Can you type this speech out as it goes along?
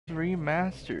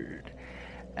Remastered.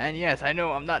 And yes, I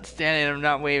know I'm not standing, I'm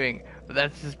not waving, but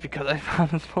that's just because I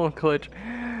found this little glitch.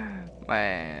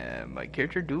 My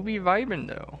character do be vibing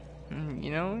though.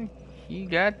 You know, you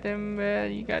got them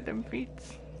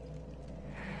feats.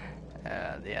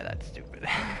 Yeah, that's stupid.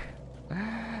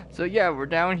 So yeah, we're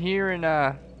down here in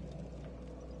hell.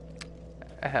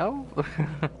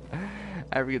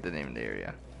 I forget the name of the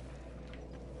area.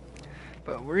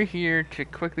 But we're here to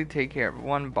quickly take care of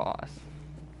one boss.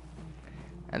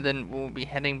 And then we'll be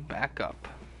heading back up.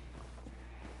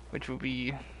 Which will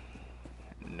be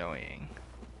annoying.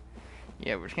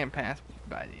 Yeah, we're just gonna pass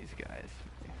by these guys.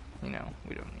 You know,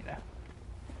 we don't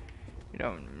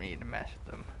need to mess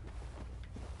with them.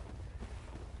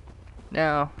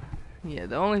 Now, yeah,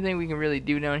 the only thing we can really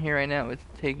do down here right now is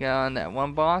take on that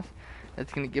one boss.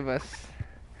 That's gonna give us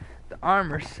the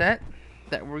armor set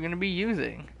that we're gonna be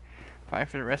using probably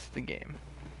for the rest of the game.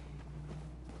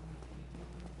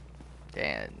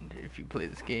 And if you play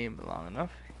this game long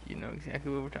enough, you know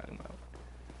exactly what we're talking about.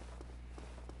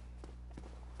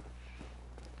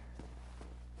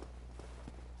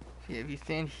 See, if you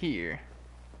stand here,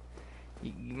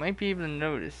 you might be able to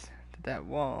notice that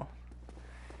wall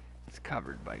is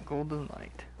covered by golden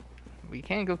light. We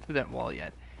can't go through that wall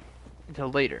yet until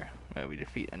later when we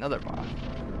defeat another boss.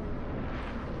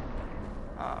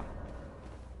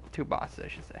 Two bosses, I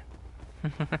should say.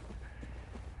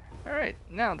 Alright,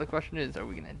 now the question is, are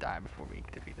we going to die before we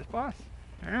defeat this boss?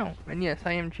 I don't know. And yes,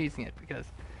 I am cheesing it because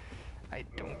I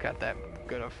don't got that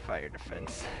good of fire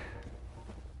defense.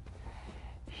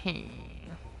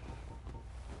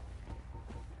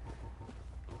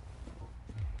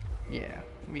 Yeah,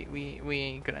 we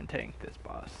ain't gonna tank this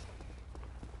boss.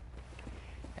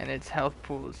 And its health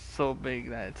pool is so big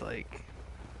that it's like,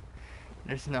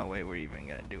 there's no way we're even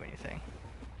gonna do anything.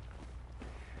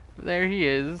 But there he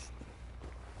is.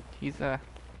 He's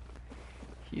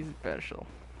special,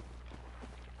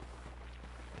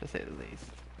 to say the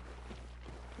least.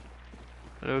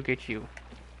 Look at you.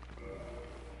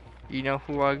 You know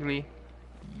who ugly?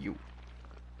 You.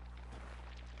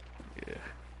 Yeah.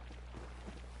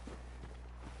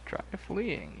 Try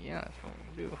fleeing. Yeah, that's what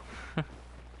we do.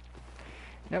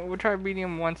 No, we'll try beating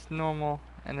him once normal,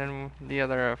 and then the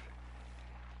other of.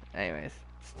 Anyways,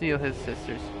 steal his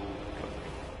sister's clothing.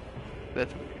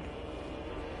 That's weird.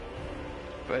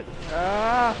 But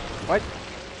what?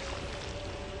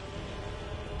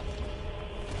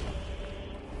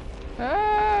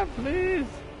 Please.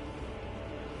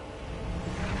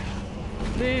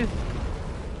 Please.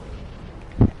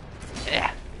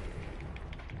 Yeah.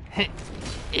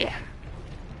 Yeah.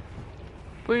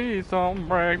 Please don't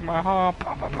break my heart.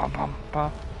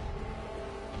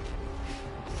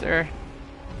 Sir.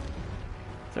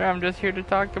 Sir, I'm just here to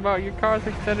talk about your car's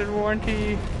extended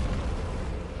warranty.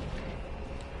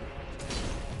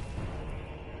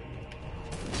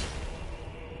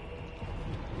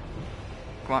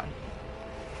 Come on.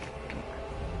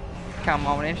 Come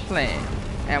on and slam.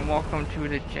 And welcome to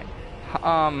the gym.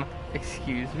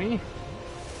 Excuse me?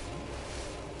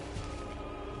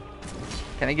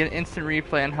 Can I get an instant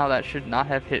replay on how that should not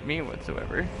have hit me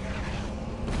whatsoever?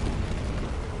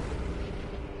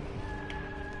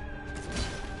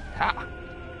 Ha!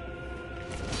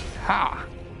 Ha!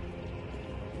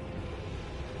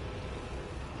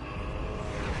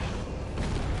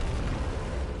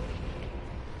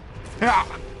 Ha!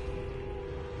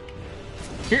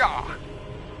 Yeah! Yeah!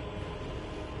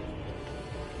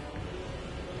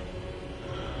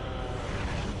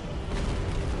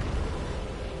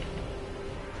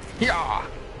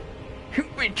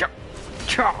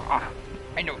 Cha!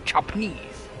 I know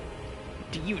Japanese.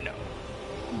 Do you know?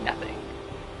 Nothing.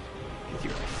 Because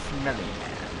you're a smelly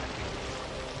man.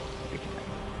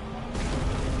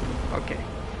 Okay.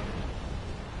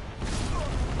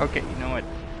 Okay, you know what?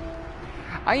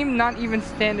 I am not even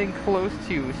standing close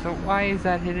to you, so why is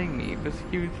that hitting me?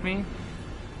 Excuse me?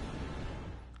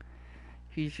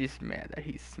 He's just mad that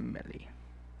he's smelly.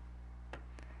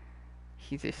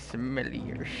 He's a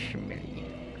smellier schmelly.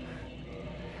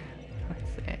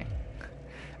 What's that?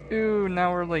 Ooh,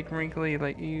 now we're like wrinkly,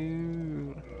 like,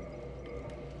 ew.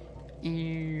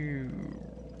 Ew.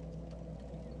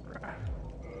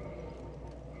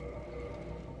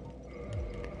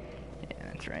 Yeah,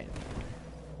 that's right.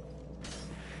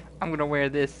 I'm gonna wear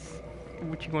this.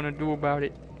 What you gonna do about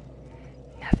it?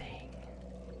 Nothing.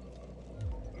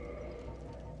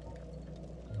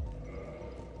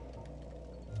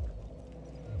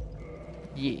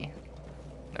 Yeah.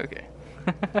 Okay.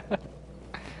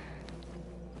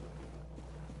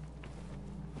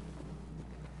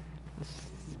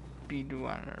 Speed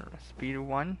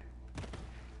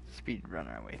run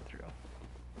our way through.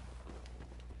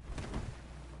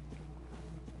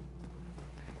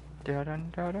 Da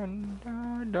dun da dun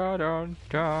da da dun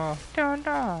da da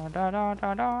da da da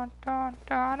da da da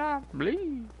da da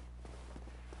bleed.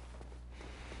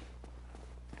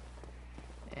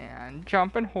 And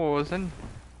jumping hosen.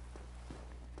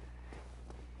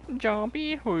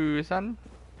 Jumpy hosen.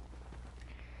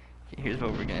 Okay, here's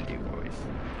what we're gonna do, boys.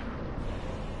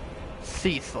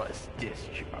 Ceaseless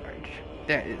discharge.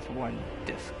 That is one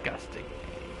disgusting name.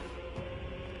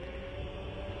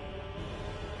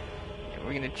 Yeah,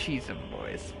 we're gonna cheese them,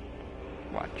 boys.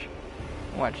 Watch.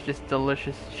 Watch this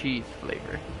delicious cheese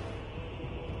flavor.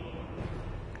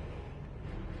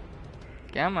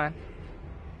 Come on.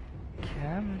 Come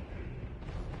on.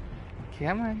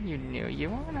 Come on, you know you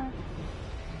wanna.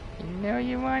 You know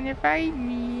you wanna fight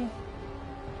me.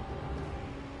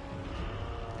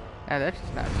 Ah, that's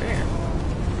just not fair.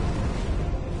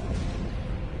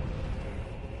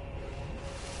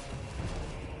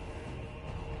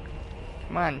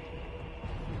 Come on.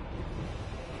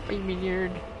 Fight me,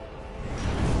 nerd.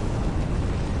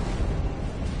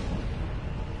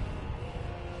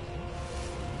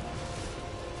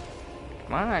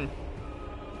 Come on.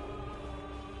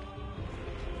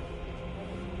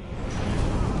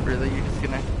 Really? You're just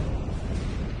gonna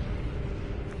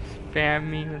spam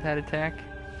me with that attack?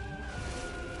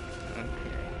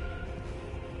 Okay.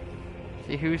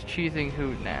 See who's cheesing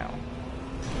who now.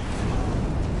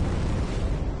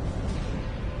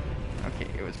 Okay,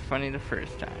 it was funny the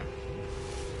first time.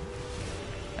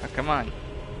 Now come on.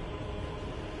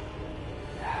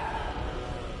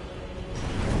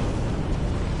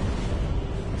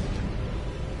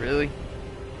 Really?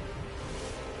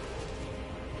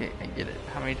 Okay, I get it.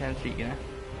 How many times are you gonna?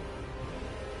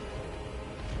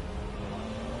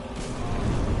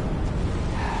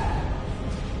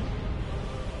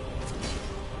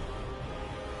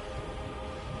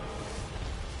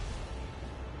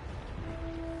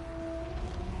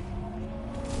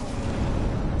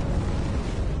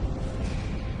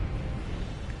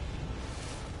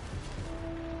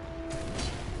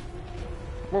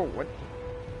 Whoa, what?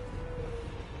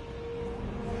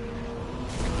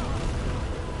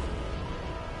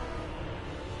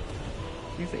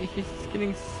 He's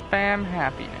getting spam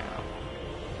happy now.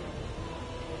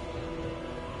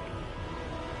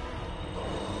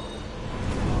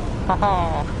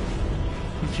 Oh,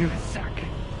 you suck.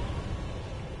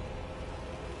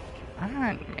 Come on,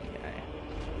 man.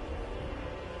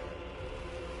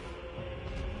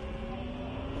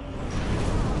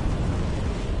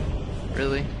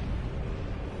 Really?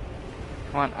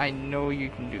 Come on, I know you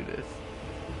can do this.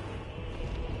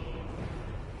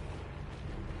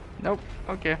 Nope,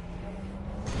 okay.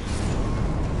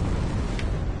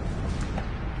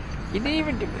 You didn't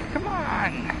even do it, come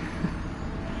on!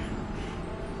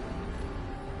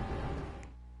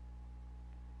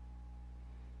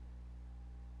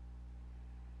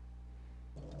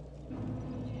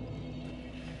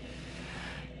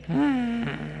 Oh,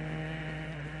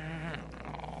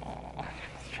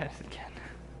 let's try this again.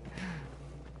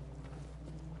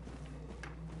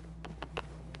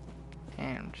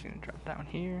 And I'm just gonna drop down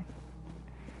here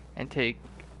and take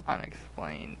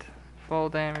unexplained full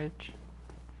damage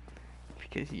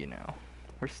because, you know,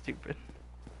 we're stupid.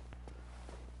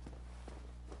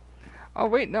 Oh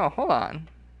wait, no, hold on.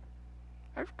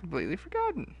 I've completely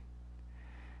forgotten.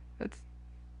 That's,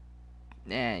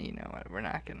 you know what, we're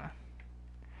not gonna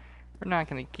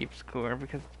keep score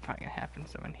because it's probably gonna happen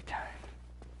so many times.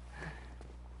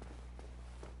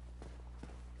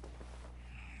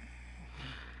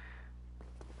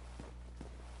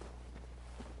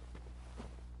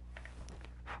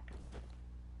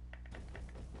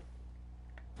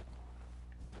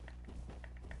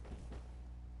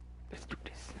 Let's do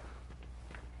this.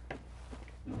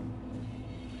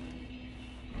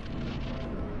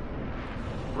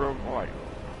 Reward.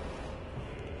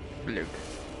 Luke.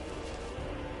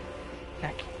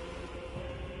 Naki.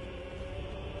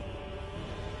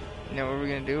 You know what we're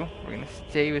gonna do? We're gonna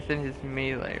stay within his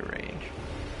melee range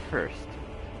first.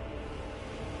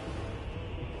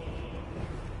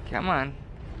 Come on.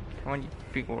 Come on, you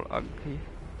big old ugly.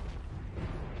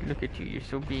 Look at you, you're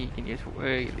so big and you're so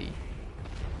ugly.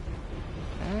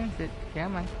 That's it.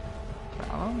 Come on.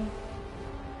 Follow me.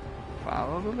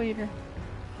 Follow the leader.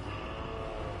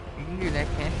 You can do that,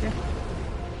 can't you?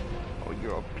 Oh,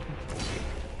 you're a big boy.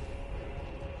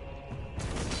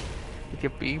 With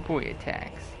your big boy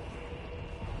attacks.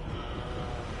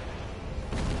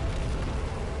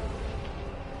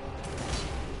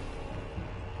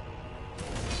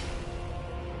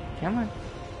 Come on.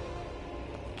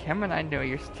 Come on, I know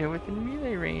you're still within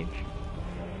melee range.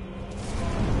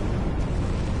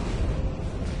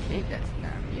 Okay, that's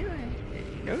not melee.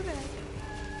 You know that.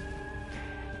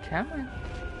 Come on.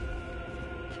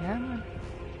 Come on.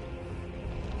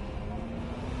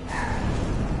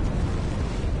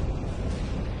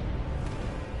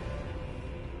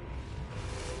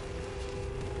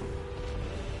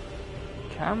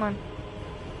 Come on.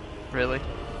 Really?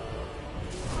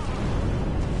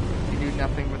 You do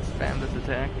nothing but spam this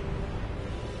attack.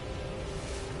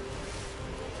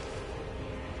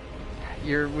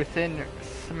 You're within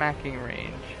smacking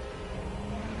range.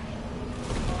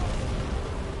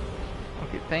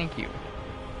 Okay, thank you.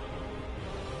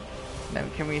 Now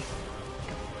can we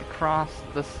cross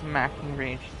the smacking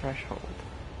range threshold?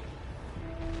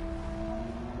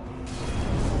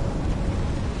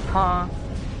 Huh?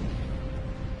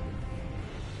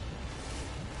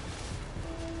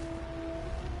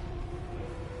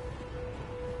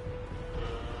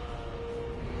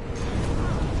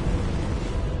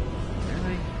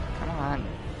 Really? Come on.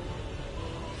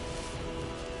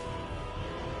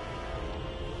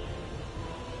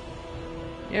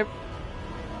 Yep.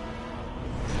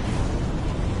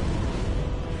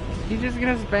 He's just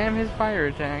gonna spam his fire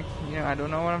attacks. You know, I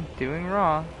don't know what I'm doing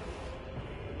wrong.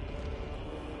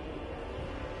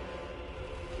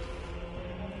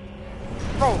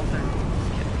 Roll there.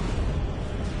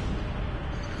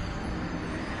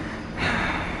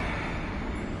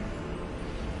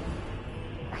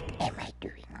 What am I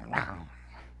doing wrong?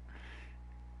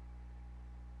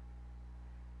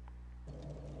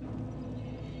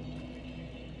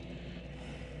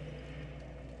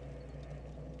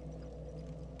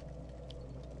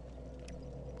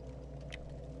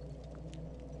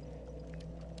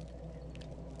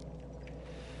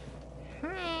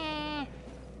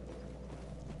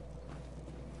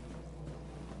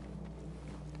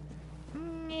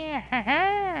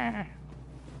 Yeah.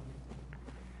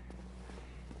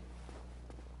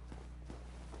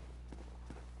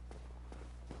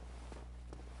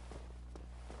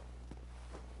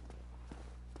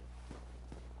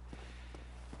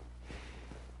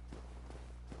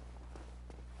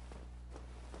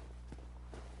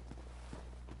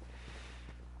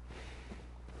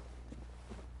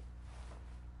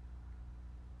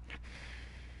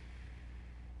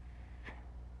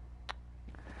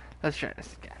 Let's try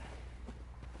this again.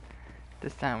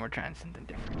 This time we're trying something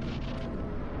different.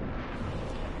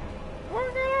 We're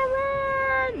gonna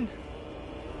run!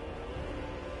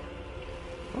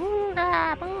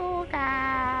 Booga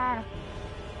booga!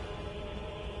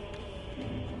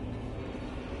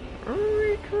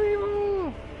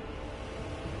 Retrieval!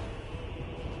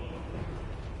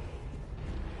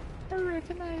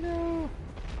 Originator!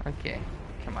 Okay,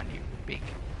 come on, you big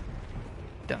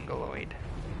dungaloid.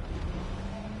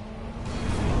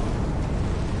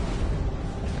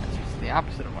 That's just the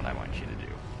opposite of what I want you to do.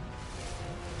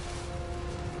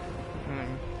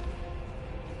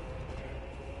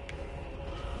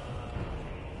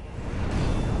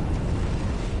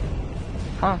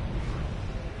 Huh?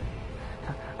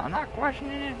 I'm not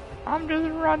questioning it. I'm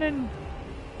just running.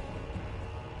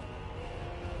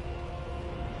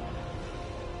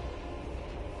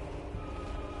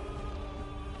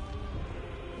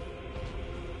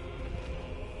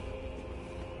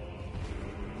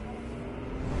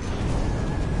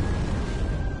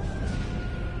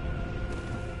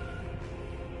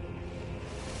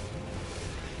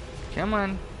 Come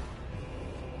on.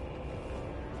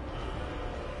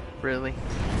 Really?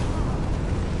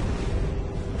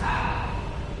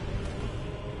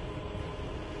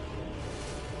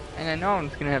 And I know I'm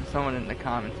just gonna have someone in the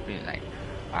comments being like,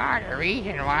 "Oh, the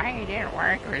reason why it didn't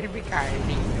work was because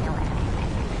he..."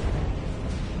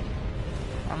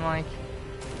 I'm like,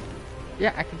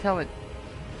 yeah, I can tell that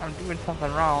I'm doing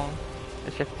something wrong.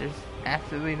 It's just there's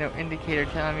absolutely no indicator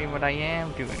telling me what I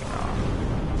am doing wrong.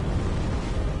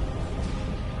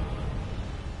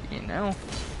 You know?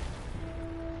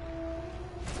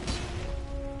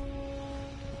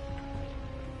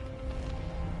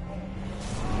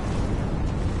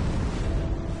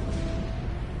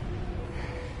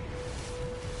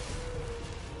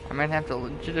 I might have to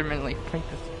legitimately fight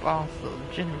this boss the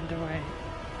legitimate way.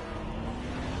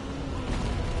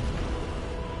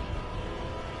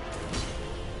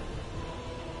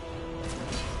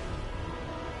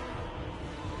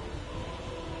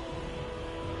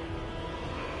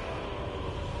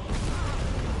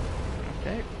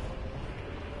 Okay.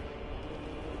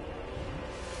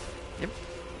 Yep.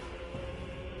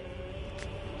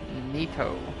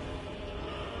 Neato.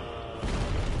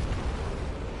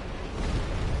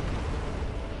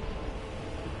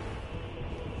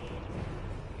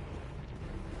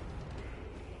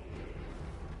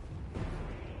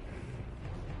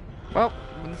 Well,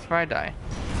 this is where I die.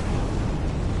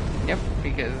 Yep,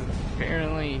 because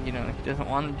apparently, you know, he doesn't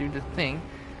want to do the thing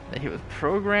that he was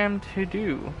programmed to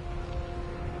do.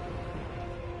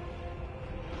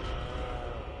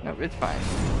 Nope, it's fine.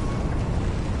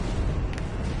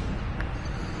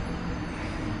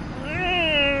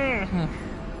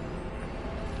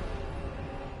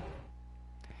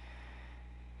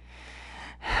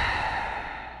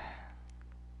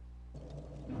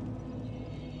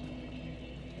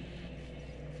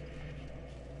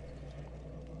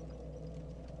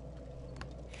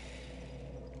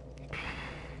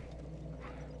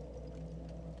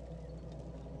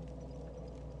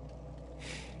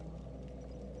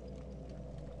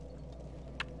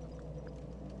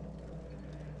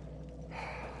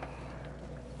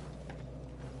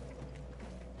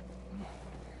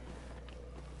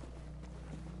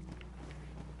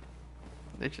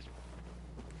 They just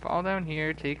fall down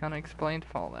here, take unexplained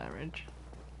fall damage.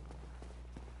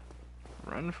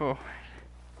 Run forward.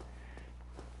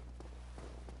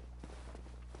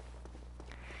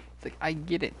 It's like, I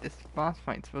get it, this boss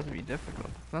fight's supposed to be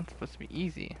difficult. It's not supposed to be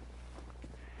easy.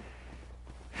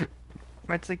 But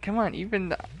it's like, come on, even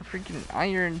the freaking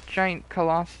Iron Giant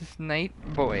Colossus Knight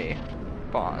Boy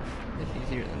boss is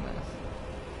easier than this.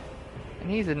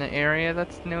 And he's in an area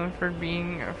that's known for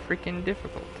being freaking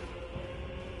difficult.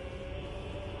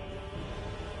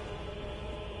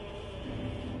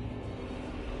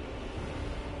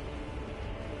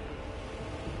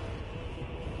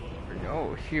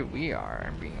 Oh, here we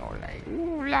are, being all like,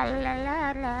 ooh la la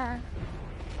la la.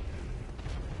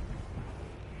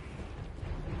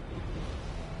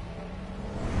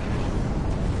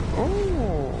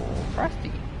 Oh,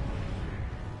 Frosty.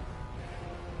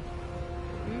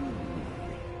 Ooh.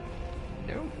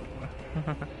 No.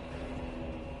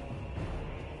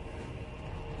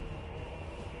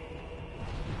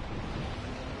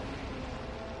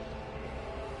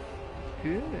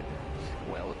 Good.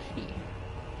 Squelchy.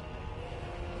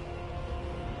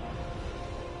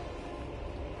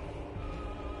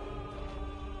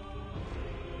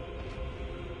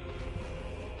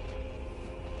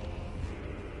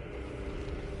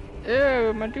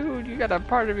 Ew, my dude, you got a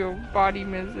part of your body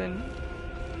missing.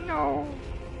 No.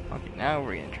 Okay, now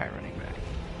we're gonna try running back.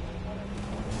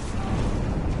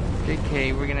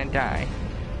 JK, we're gonna die.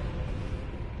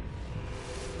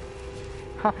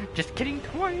 Huh, just kidding,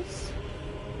 twice.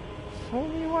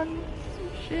 Only once.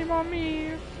 Shame on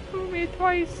me. Fool me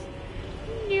twice.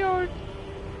 You're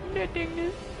netting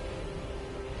this.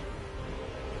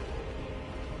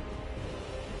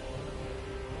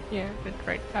 Yeah, that's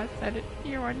right. I said it.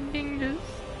 You're a dingus.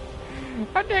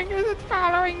 A dingus is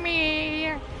following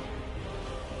me.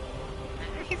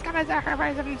 He's gonna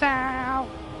sacrifice himself.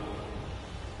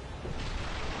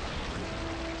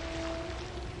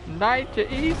 Night to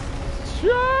east.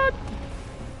 Shut.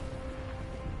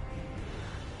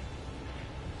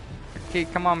 Okay,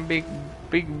 come on, big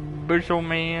bushel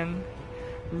man.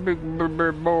 Big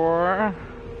boy.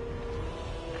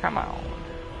 Come on.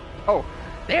 Oh.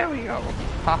 There we go.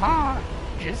 Haha.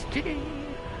 Just kidding.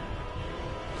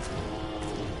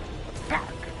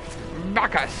 Back.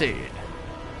 Back, I said.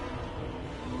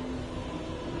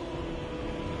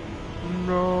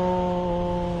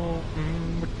 No.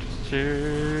 What to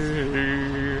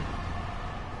say?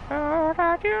 Oh,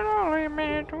 that you only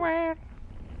meant well.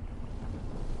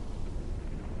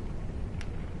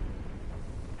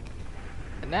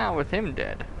 And now with him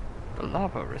dead, the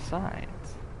lava resides.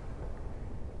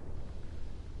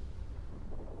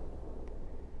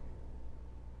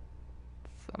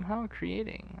 Somehow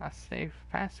creating a safe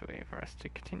pathway for us to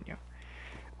continue.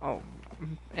 Oh,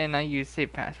 and I use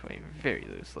safe pathway very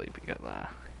loosely because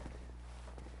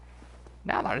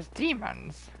now there's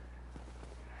demons.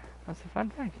 That's a fun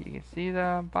fact. You can see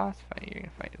the boss fight. You're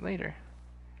gonna fight it later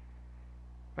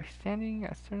by standing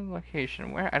at a certain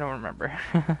location. Where? I don't remember.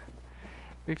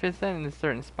 If it's in a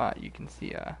certain spot, you can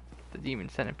see the demon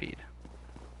centipede,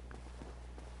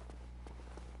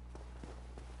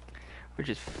 which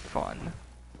is fun.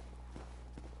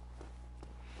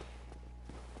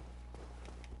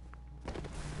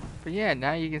 But yeah,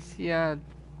 now you can see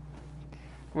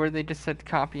where they just said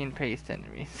copy and paste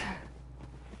enemies.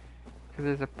 Because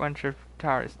there's a bunch of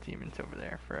Taurus demons over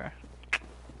there for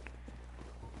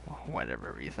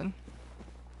whatever reason.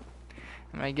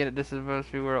 And I get it, this is supposed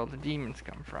to be where all the demons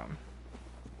come from.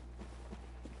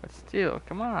 But still,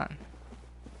 come on.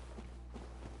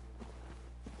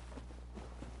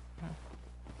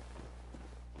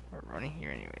 We're running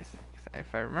here anyways.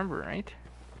 If I remember right,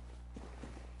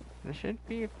 there should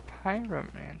be a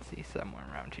pyromancy somewhere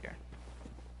around here.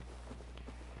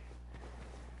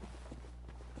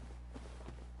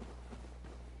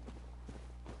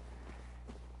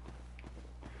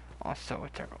 Also,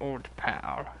 it's our old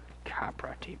pal,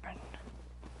 Capra Demon.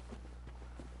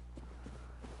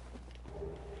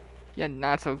 Yeah,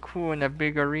 not so cool in a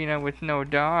big arena with no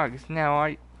dogs.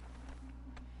 Now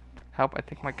Help, I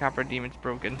think my Capra Demon's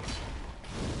broken.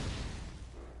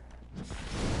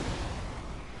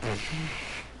 It's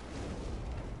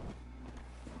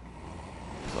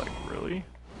like, really?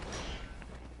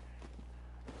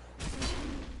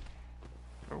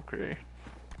 Okay.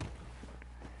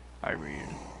 I mean...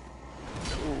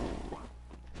 Ooh.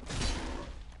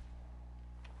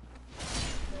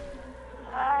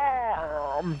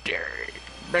 I'm dead.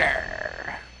 Blah.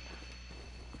 Yeah,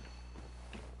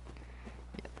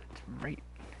 that's right.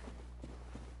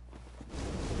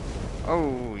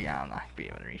 Oh, yeah, I'll not be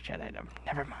able to reach that item.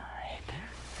 Never mind.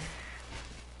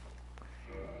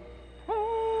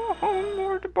 Oh,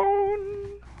 homeward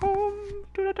bone, home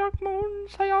to the dark moon,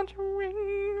 Scion's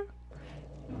ring.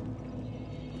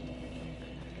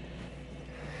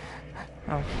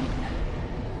 Oh.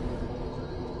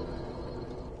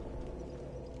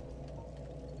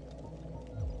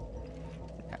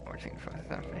 Yeah, we're seeing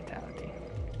that fatality.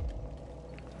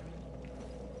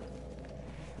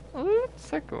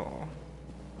 Let's go.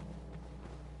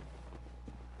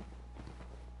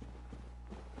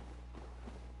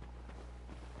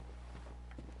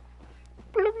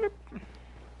 Bloop, bloop.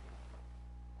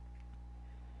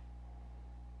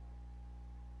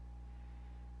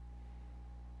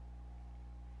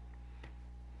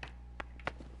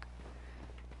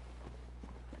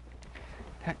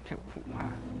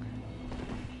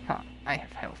 Huh, I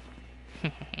have health.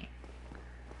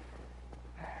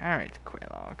 Alright,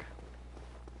 Quaylog.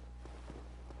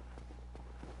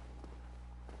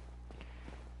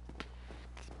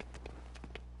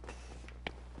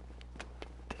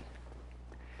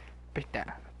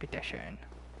 Bitte schön.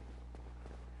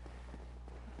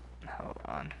 Hold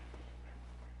on.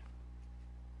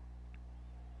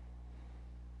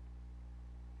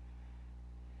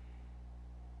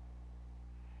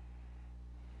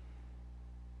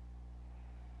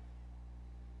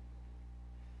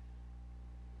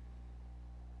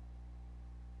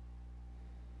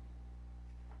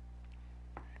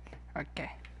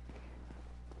 Okay.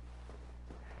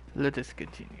 Let us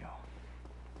continue.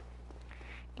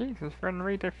 Jesus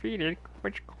friendly defeated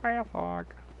which Quaylog.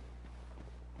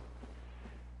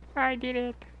 I did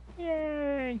it!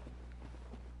 Yay!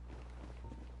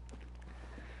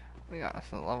 We got us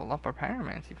to level up our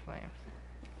pyromancy flames.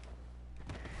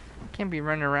 We can't be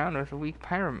running around with weak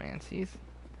pyromancies.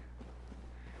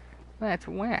 That's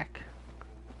whack.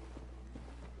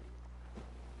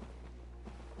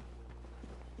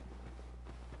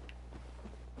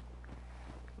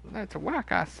 That's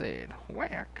whack, I said.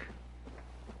 Whack.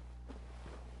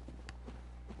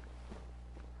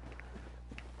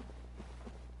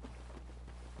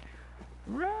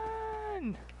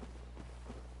 Run!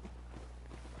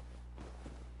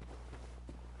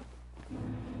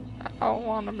 I don't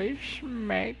want to be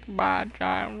smacked by a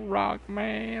giant rock,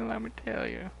 man. Let me tell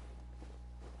you.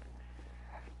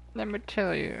 Let me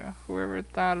tell you. Whoever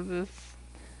thought of this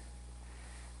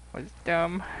was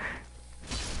dumb.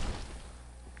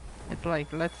 It's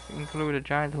like, let's include a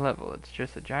giant level. It's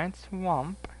just a giant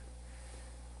swamp.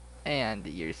 And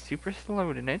you're super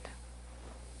slowed in it.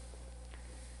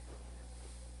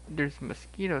 There's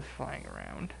mosquitoes flying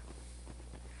around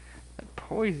that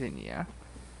poison you.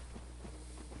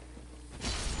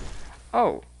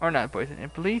 Oh, or not poison,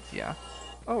 it bleeds you.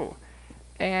 Oh,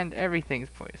 and everything's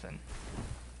poison.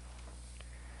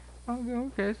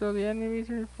 Okay, so the enemies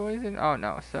are poison. Oh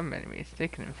no, some enemies, they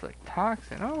can inflict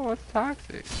toxin. Oh, what's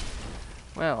toxic?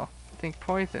 Well, think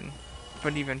poison,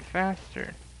 but even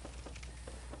faster.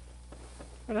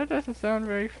 But that doesn't sound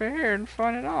very fair and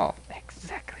fun at all.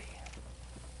 Exactly.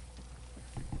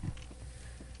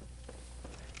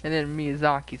 And then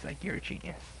Miyazaki's like, you're a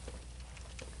genius.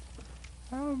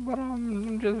 Oh, but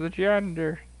I'm just a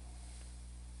janitor.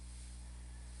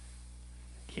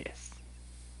 Yes.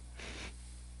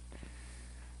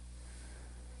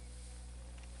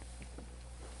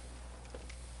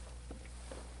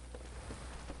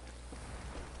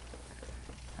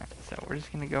 Alright, so we're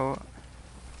just gonna go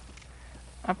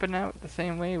up and out the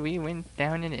same way we went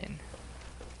down and in.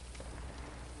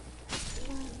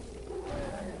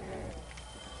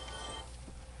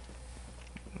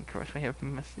 Of course we have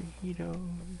mosquitoes.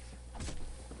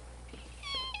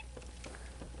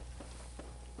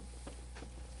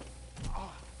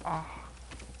 Oh.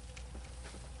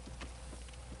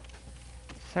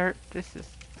 Sir, this is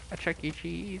a Chuck E.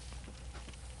 Cheese.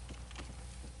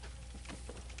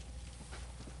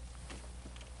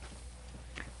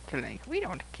 They're like, we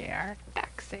don't care.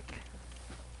 Toxic.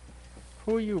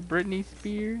 Who are you, Britney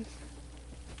Spears?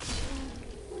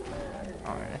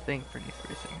 Alright, I think Britney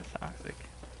Spears sings toxic.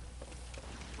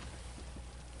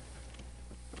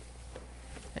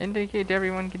 Indicate to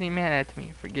everyone getting mad at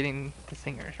me for getting the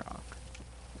singers wrong.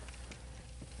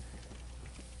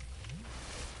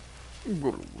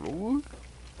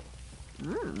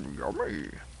 Yummy.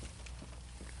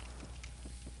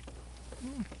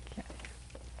 Okay.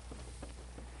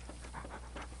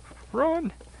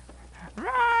 Run!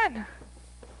 Run!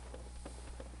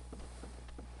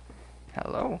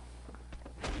 Hello?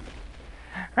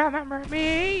 Remember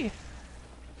me?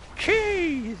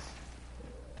 Cheese!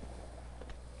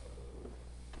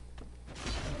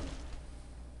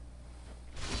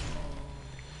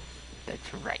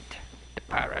 That's right. The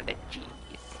power of the cheese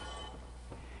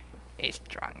is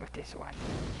strong with this one.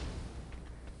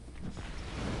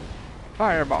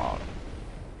 Fireball.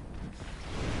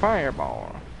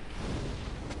 Fireball.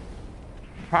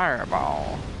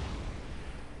 Fireball.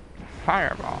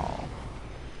 Fireball.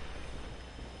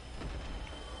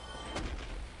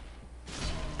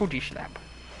 Booty slap.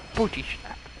 Booty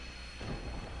slap.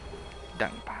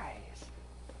 Dung pies.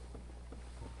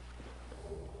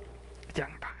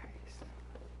 Dung pies.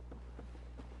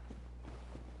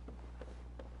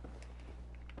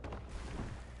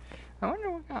 I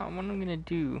wonder what I'm gonna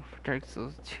do for Dark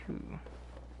Souls 2.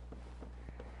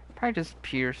 Probably just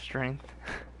pure strength.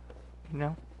 You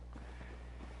know?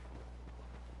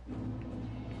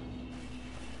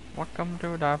 Welcome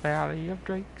to the Valley of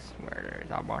Drakes, where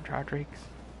there's a bunch of drakes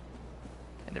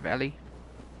in the valley.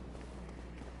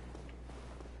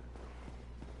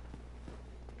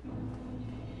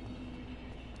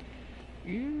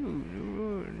 Ew,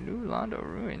 new Londo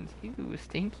ruins. Ew,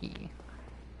 stinky.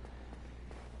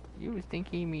 You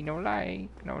stinky me no like.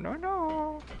 No, no,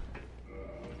 no.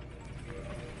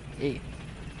 Hey,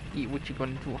 what you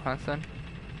gonna do, huh, son?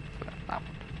 That's what I thought.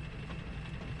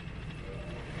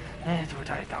 That's what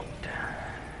I thought.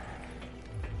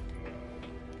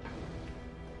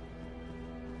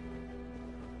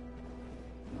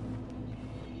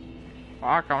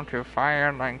 Welcome to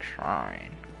Firelink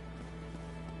Shrine.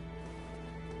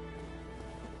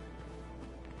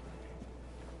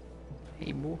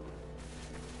 Hey, boo.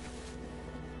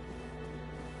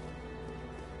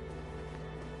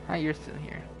 Ah, you're still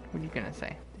here. What are you gonna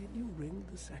say? Did you ring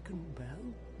the second bell?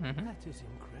 Mm-hmm. That is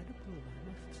incredible, I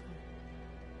must say.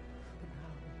 But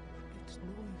now, it's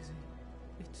noisy.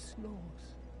 It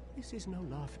snores. This is no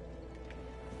laughing.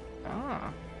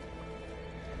 Ah.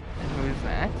 And who's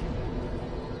that?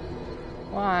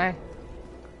 Why?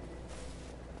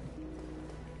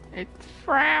 It's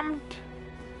Framed.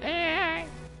 Eh.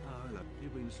 Oh, look,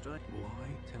 you've been straight. Why?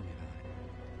 Tell me about it.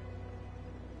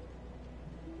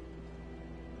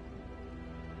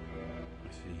 I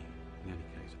see. In any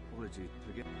case, apologies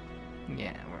for getting...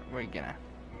 Yeah, we're gonna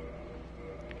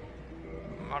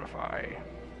modify.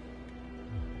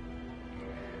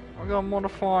 We're gonna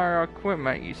modify our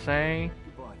equipment, you say?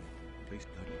 Goodbye. Please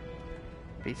go.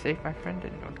 Be safe, my friend,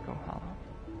 and don't go hollow.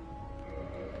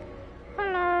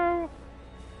 Hello!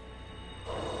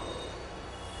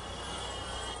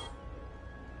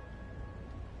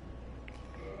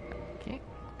 Okay.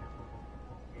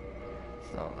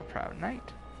 So, the Proud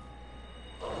Knight.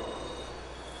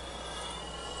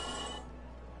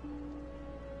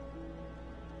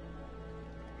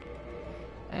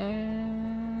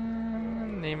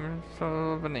 And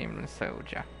soul of a nameless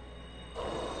soldier.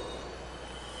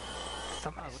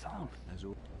 So many souls.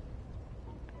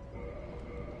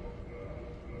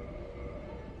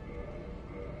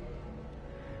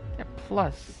 Yeah,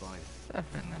 plus 7,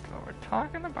 that's what we're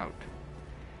talking about.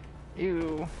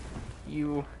 You.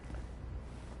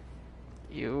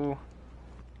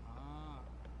 Ah,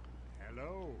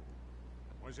 hello.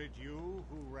 Was it you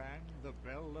who rang the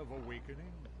bell of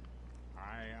awakening?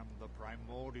 I am the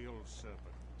primordial serpent,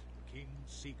 King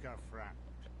Seeker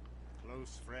Franked,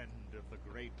 close friend of the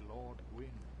great Lord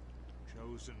Gwyn,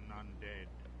 chosen undead,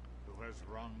 who has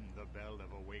rung the bell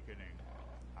of awakening.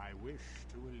 I wish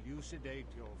to elucidate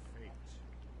your fate.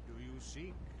 Do you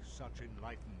seek such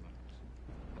enlightenment?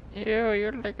 Ew,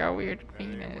 you're like a weird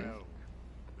Very penis. well.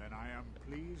 Then I am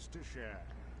pleased to share.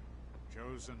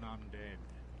 Chosen undead,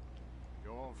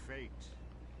 your fate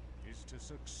is to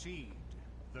succeed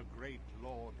the great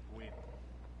Lord Gwyn,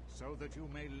 so that you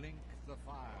may link the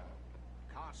fire,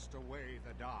 cast away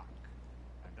the dark,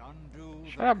 and undo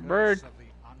Shut the up, curse bird. of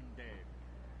the undead.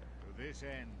 To this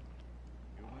end,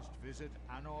 you must visit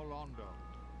Anor Londo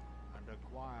and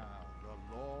acquire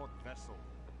the Lord Vessel.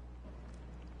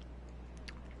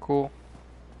 Cool.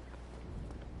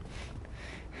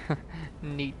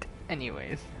 Neat.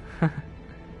 Anyways.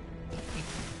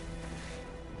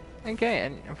 Okay,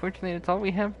 and unfortunately that's all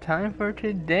we have time for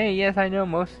today. Yes, I know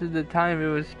most of the time it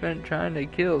was spent trying to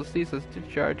kill Ceaseless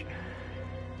Discharge,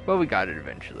 but we got it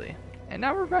eventually. And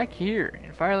now we're back here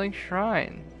in Firelink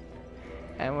Shrine.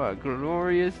 And what a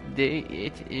glorious day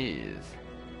it is.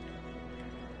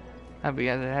 I hope you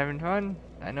guys are having fun.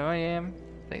 I know I am.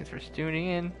 Thanks for tuning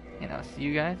in, and I'll see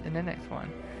you guys in the next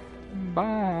one.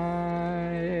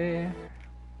 Bye.